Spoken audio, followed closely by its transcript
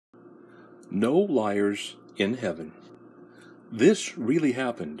No liars in heaven. This really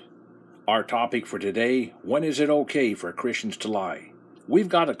happened. Our topic for today, when is it okay for Christians to lie? We've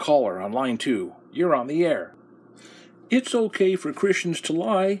got a caller on line 2. You're on the air. It's okay for Christians to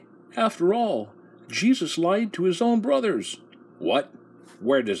lie. After all, Jesus lied to his own brothers. What?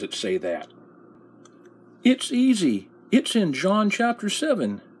 Where does it say that? It's easy. It's in John chapter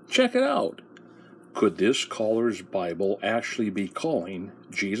 7. Check it out. Could this caller's Bible actually be calling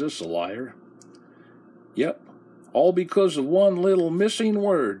Jesus a liar? Yep, all because of one little missing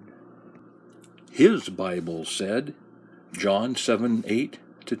word. His Bible said, John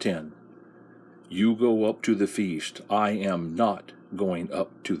 7:8-10, "You go up to the feast. I am not going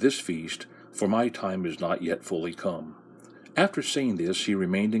up to this feast, for my time is not yet fully come." After saying this, he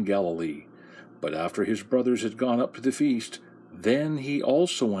remained in Galilee. But after his brothers had gone up to the feast, then he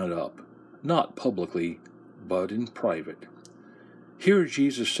also went up, not publicly, but in private. Here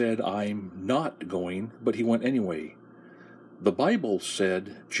Jesus said, "I'm not going," but he went anyway. The Bible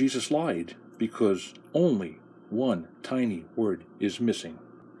said Jesus lied because only one tiny word is missing.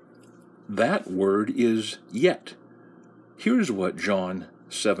 That word is yet. Here's what John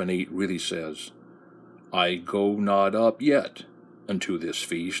 7:8 really says. "I go not up yet unto this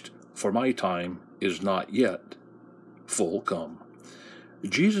feast, for my time is not yet full come."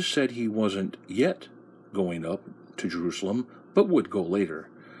 Jesus said he wasn't yet going up to Jerusalem, but would go later.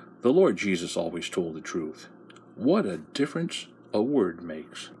 The Lord Jesus always told the truth. What a difference a word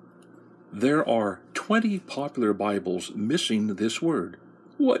makes. There are 20 popular Bibles missing this word.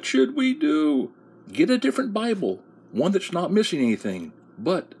 What should we do? Get a different Bible, one that's not missing anything.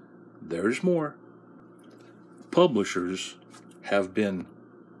 But there's more. Publishers have been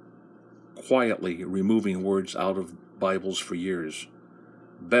quietly removing words out of Bibles for years.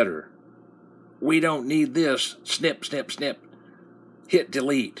 Better. We don't need this. Snip, snip, snip. Hit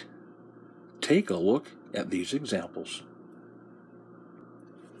delete. Take a look at these examples.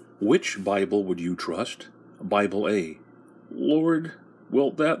 Which Bible would you trust? Bible A. "Lord,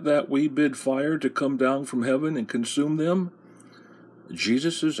 wilt that we bid fire to come down from heaven and consume them?"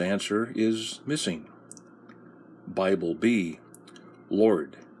 Jesus' answer is missing. Bible B.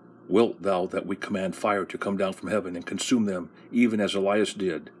 "Lord, wilt thou that we command fire to come down from heaven and consume them, even as Elias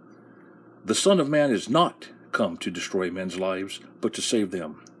did?" The Son of Man is not come to destroy men's lives, but to save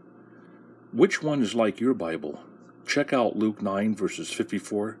them. Which one is like your Bible? Check out Luke 9, verses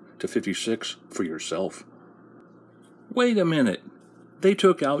 54-56 for yourself. Wait a minute. They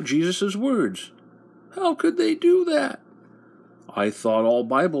took out Jesus' words. How could they do that? I thought all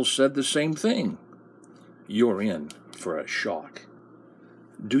Bibles said the same thing. You're in for a shock.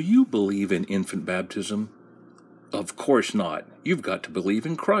 Do you believe in infant baptism? Of course not. You've got to believe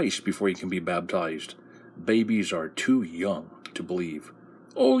in Christ before you can be baptized. Babies are too young to believe.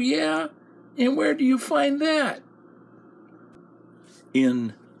 Oh yeah? And where do you find that?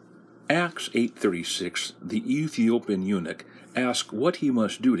 In Acts 8:36, the Ethiopian eunuch asked what he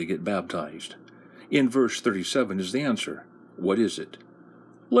must do to get baptized. In verse 37 is the answer. What is it?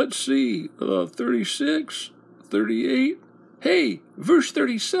 Let's see, 36, 38. Hey, verse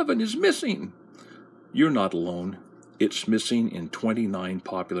 37 is missing. You're not alone. It's missing in 29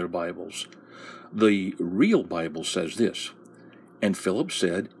 popular Bibles. The real Bible says this, "And Philip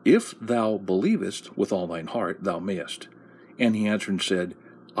said, If thou believest with all thine heart, thou mayest. And he answered and said,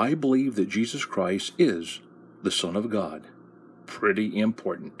 I believe that Jesus Christ is the Son of God." Pretty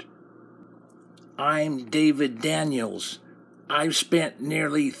important. I'm David Daniels. I've spent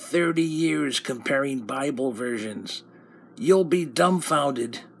nearly 30 years comparing Bible versions. You'll be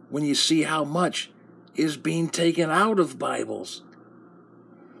dumbfounded when you see how much is being taken out of Bibles.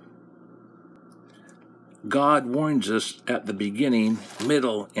 God warns us at the beginning,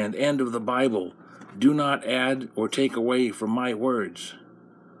 middle, and end of the Bible, "Do not add or take away from my words.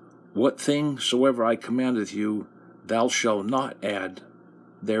 What thing soever I commandeth you, thou shalt not add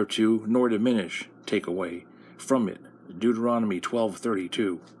thereto, nor diminish, take away from it." Deuteronomy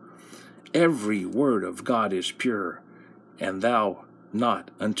 12:32. Every word of God is pure, and thou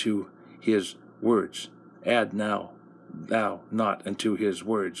not unto his words. Add now thou not unto his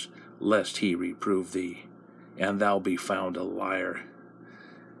words, lest he reprove thee, and thou be found a liar.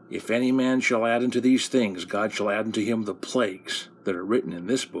 If any man shall add unto these things, God shall add unto him the plagues that are written in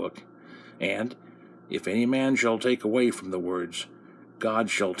this book. And if any man shall take away from the words, God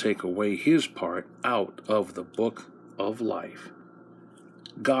shall take away his part out of the book of life.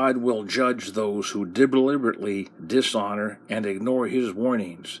 God will judge those who deliberately dishonor and ignore his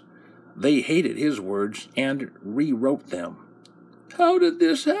warnings. They hated his words and rewrote them. How did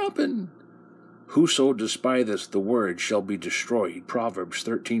this happen? Whoso despiseth the word shall be destroyed. Proverbs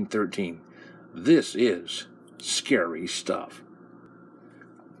 13:13. This is scary stuff.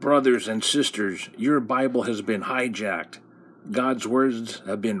 Brothers and sisters, your Bible has been hijacked. God's words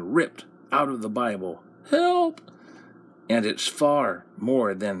have been ripped out of the Bible. Help! And it's far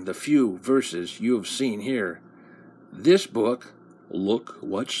more than the few verses you have seen here. This book, Look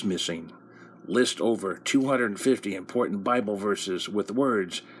What's Missing, lists over 250 important Bible verses with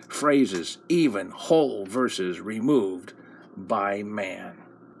words, phrases, even whole verses removed by man.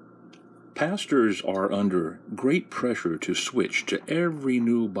 Pastors are under great pressure to switch to every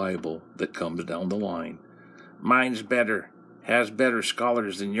new Bible that comes down the line. Mine's better, has better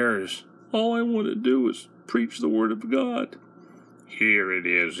scholars than yours. All I want to do is preach the Word of God. Here it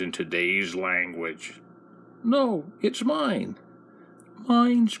is in today's language. No, it's mine.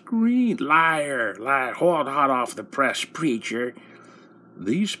 Mine's green. Liar, liar. Hold hot off the press, preacher.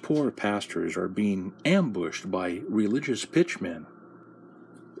 These poor pastors are being ambushed by religious pitchmen.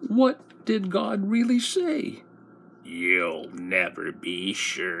 What did God really say? You'll never be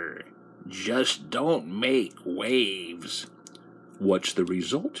sure. Just don't make waves. What's the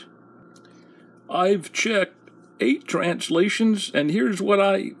result? I've checked 8 translations, and here's what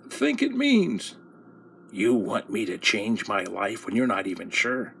I think it means. You want me to change my life when you're not even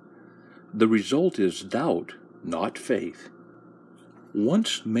sure? The result is doubt, not faith.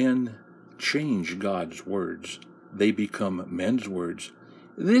 Once men change God's words, they become men's words.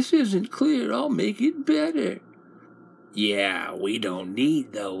 This isn't clear, I'll make it better. Yeah, we don't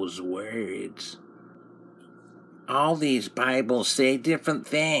need those words. All these Bibles say different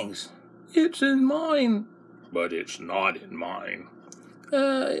things. It's in mine. But it's not in mine.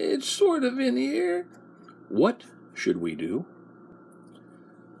 It's sort of in here. What should we do?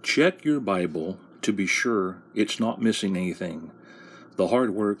 Check your Bible to be sure it's not missing anything. The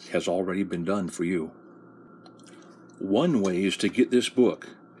hard work has already been done for you. One way is to get this book.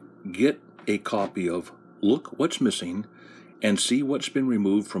 Get a copy of Look What's Missing and see what's been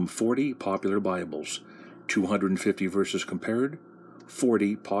removed from 40 popular Bibles. 250 verses compared,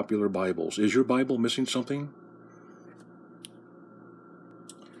 40 popular Bibles. Is your Bible missing something?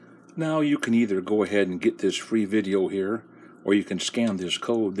 Now you can either go ahead and get this free video here, or you can scan this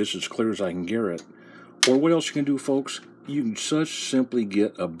code. This is as clear as I can get it. Or what else you can do, folks? You can just simply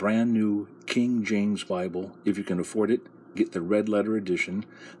get a brand new King James Bible. If you can afford it, get the red letter edition.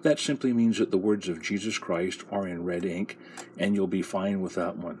 That simply means that the words of Jesus Christ are in red ink, and you'll be fine with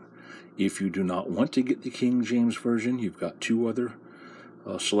that one. If you do not want to get the King James Version, you've got 2 other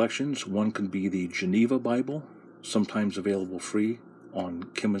selections. One can be the Geneva Bible, sometimes available free on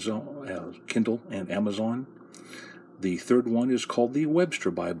Kindle and Amazon. The third one is called the Webster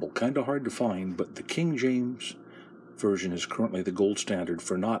Bible. Kind of hard to find, but the King James Version is currently the gold standard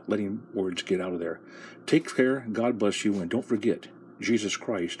for not letting words get out of there. Take care, God bless you, and don't forget, Jesus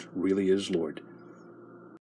Christ really is Lord.